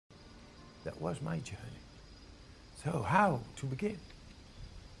That was my journey. So how to begin?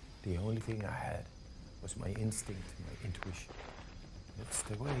 The only thing I had was my instinct, my intuition. That's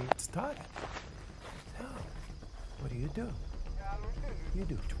the way it started. So, what do? You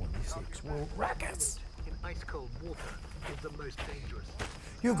do 26 world records. In ice-cold water is the most dangerous.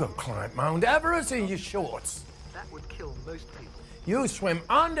 You go climb Mount Everest in your shorts. That would kill most people. You swim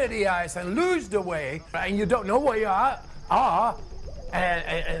under the ice and lose the way, and you don't know where you are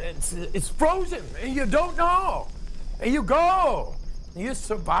and it's frozen, and you don't know. And you go, and you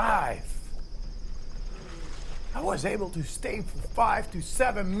survive. I was able to stay for 5 to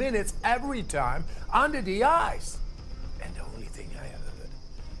 7 minutes every time under the ice. And the only thing I ever heard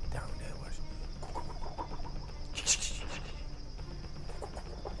down there was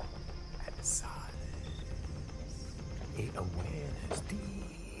and silence. A awareness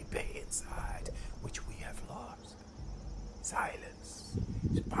deep inside which we have lost. Silence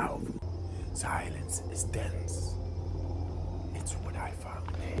is powerful. Silence is dense. It's what I found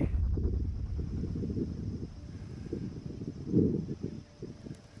there.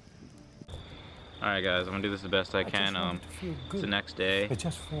 Alright guys, I'm gonna do this the best I can. It's the next day.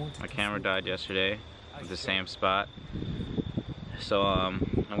 My camera died yesterday at the same spot. So I'm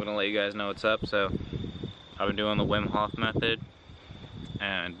gonna let you guys know what's up. So I've been doing the Wim Hof method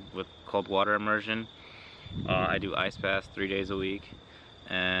and with cold water immersion. I do ice baths 3 days a week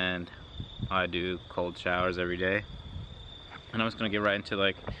and I do cold showers every day. And I'm just gonna get right into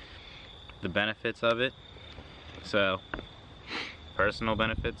like the benefits of it. So personal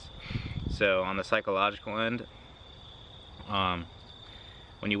benefits. So on the psychological end,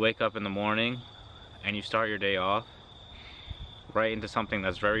 when you wake up in the morning and you start your day off right into something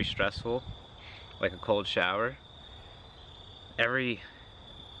that's very stressful, like a cold shower, every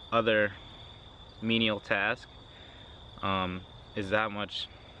other menial task is that much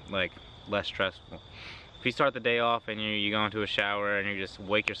like less stressful. If you start the day off and you go into a shower and you just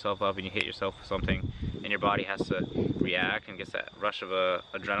wake yourself up and you hit yourself with something and your body has to react and gets that rush of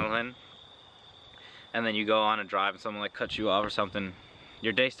adrenaline, and then you go on a drive and someone like cuts you off or something,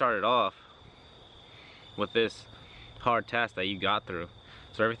 your day started off with this hard task that you got through.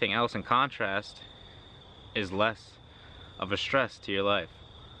 So everything else in contrast is less of a stress to your life.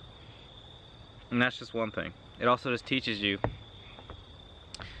 And that's just one thing. It also just teaches you,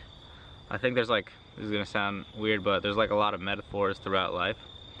 I think there's like, this is gonna sound weird, but there's like a lot of metaphors throughout life.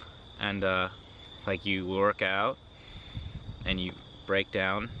 And like you work out and you break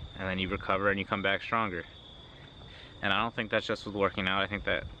down and then you recover and you come back stronger. And I don't think that's just with working out, I think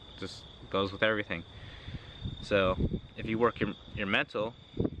that just goes with everything. So if you work your mental,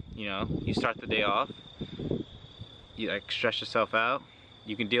 you know, you start the day off, you like stress yourself out,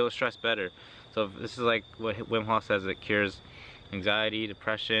 you can deal with stress better. So this is like what Wim Hof says, it cures anxiety,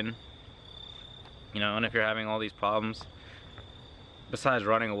 depression, you know. And if you're having all these problems, besides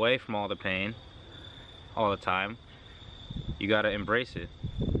running away from all the pain all the time, you gotta embrace it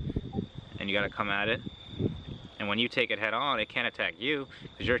and you gotta come at it. And when you take it head on, it can't attack you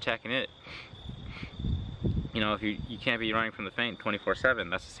because you're attacking it. You know, if you can't be running from the pain 24/7.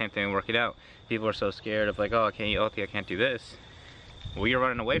 That's the same thing with working out. People are so scared of like, oh, I can't eat healthy, I can't do this. Well, you're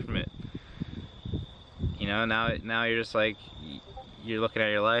running away from it. You know, now you're just like, you're looking at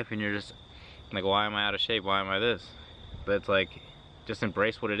your life and you're just like, why am I out of shape? Why am I this? But it's like, just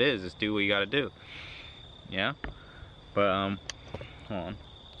embrace what it is. Just do what you gotta do. Yeah? But, hold on.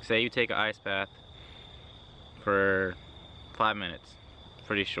 Say you take an ice bath for 5 minutes.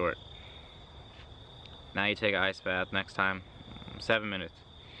 Pretty short. Now you take an ice bath, next time 7 minutes.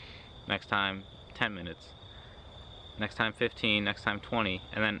 Next time 10 minutes. Next time 15, next time 20.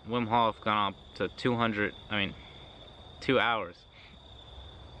 And then Wim Hof gone up to 2 hours.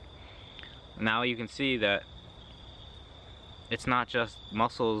 Now you can see that it's not just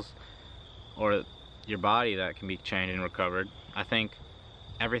muscles or your body that can be changed and recovered. I think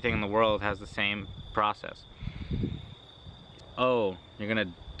everything in the world has the same process. Oh, you're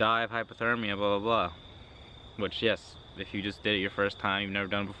gonna die of hypothermia, blah blah blah. Which, yes, if you just did it your first time, you've never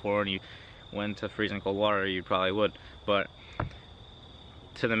done it before, and you went to freezing cold water, you probably would. But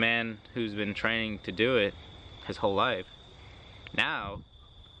to the man who's been training to do it his whole life, now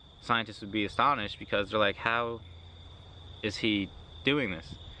scientists would be astonished because they're like, how is he doing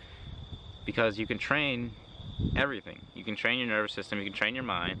this? Because you can train everything. You can train your nervous system, you can train your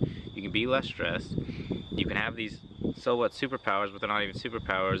mind, you can be less stressed, you can have these so what superpowers, but they're not even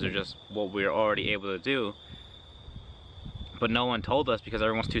superpowers, they're just what we're already able to do. But no one told us because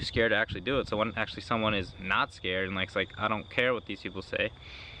everyone's too scared to actually do it. So when actually someone is not scared and it's like, I don't care what these people say,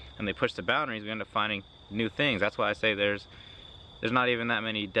 and they push the boundaries, we end up finding new things. That's why I say there's there's not even that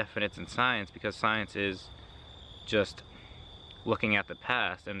many definites in science, because science is just looking at the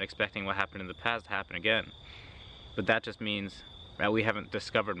past and expecting what happened in the past to happen again. But that just means that we haven't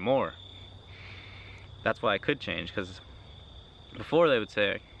discovered more. That's why it could change, because before they would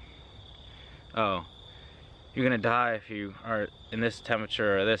say, oh, you're gonna die if you are in this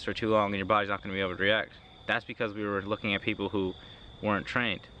temperature or this for too long and your body's not gonna be able to react. That's because we were looking at people who weren't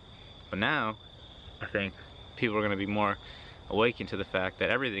trained. But now, I think people are gonna be more awakened to the fact that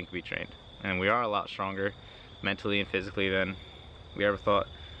everything can be trained. And we are a lot stronger mentally and physically than we ever thought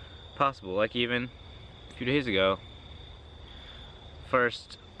possible. Like even a few days ago,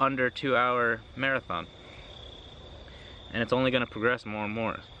 first under 2 hour marathon. And it's only gonna progress more and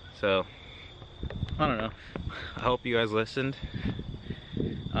more. So, I don't know. I hope you guys listened.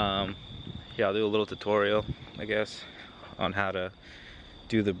 Yeah, I'll do a little tutorial, I guess, on how to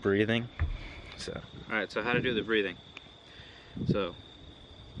do the breathing. So, alright, so how to do the breathing. So,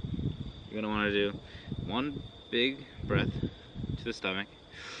 you're gonna wanna do one big breath to the stomach.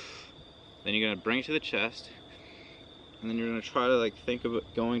 Then you're gonna bring it to the chest. And then you're gonna try to like think of it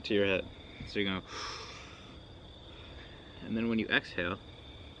going to your head. So you're gonna, and then when you exhale,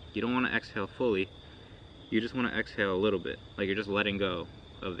 you don't wanna exhale fully. You just wanna exhale a little bit. Like you're just letting go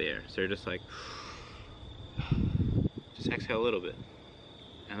of the air. So you're just like, just exhale a little bit.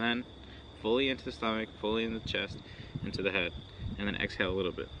 And then fully into the stomach, fully in the chest, into the head. And then exhale a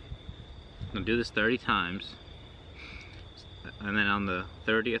little bit. Now do this 30 times. And then on the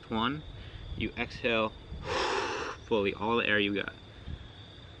 30th one, you exhale fully all the air you got.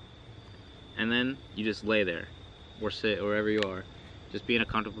 And then you just lay there or sit or wherever you are. Just be in a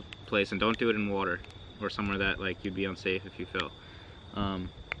comfortable place, and don't do it in water or somewhere that like you'd be unsafe if you fell.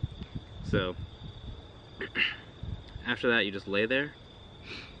 So after that, you just lay there,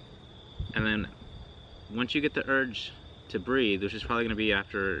 and then once you get the urge to breathe, which is probably going to be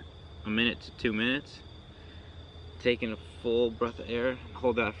after 1 minute to 2 minutes, taking a full breath of air,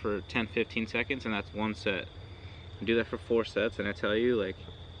 hold that for 10-15 seconds, and that's one set. Do that for 4 sets, and I tell you, like,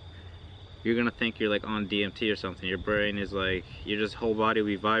 you're gonna think you're like on DMT or something. Your brain is like, your just whole body will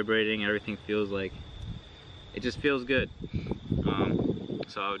be vibrating. Everything feels like, it just feels good.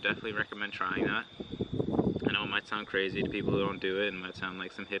 So I would definitely recommend trying that. I know it might sound crazy to people who don't do it, and it might sound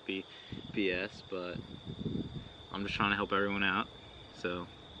like some hippie BS, but I'm just trying to help everyone out. So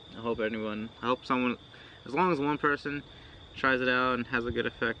I hope someone, as long as one person tries it out and has a good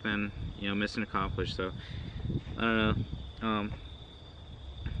effect, then, you know, mission accomplished. So I don't know.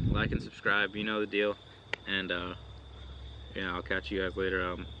 Like and subscribe, you know the deal. And yeah, I'll catch you guys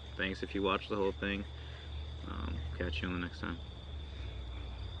later. Thanks if you watched the whole thing. Catch you on the next time.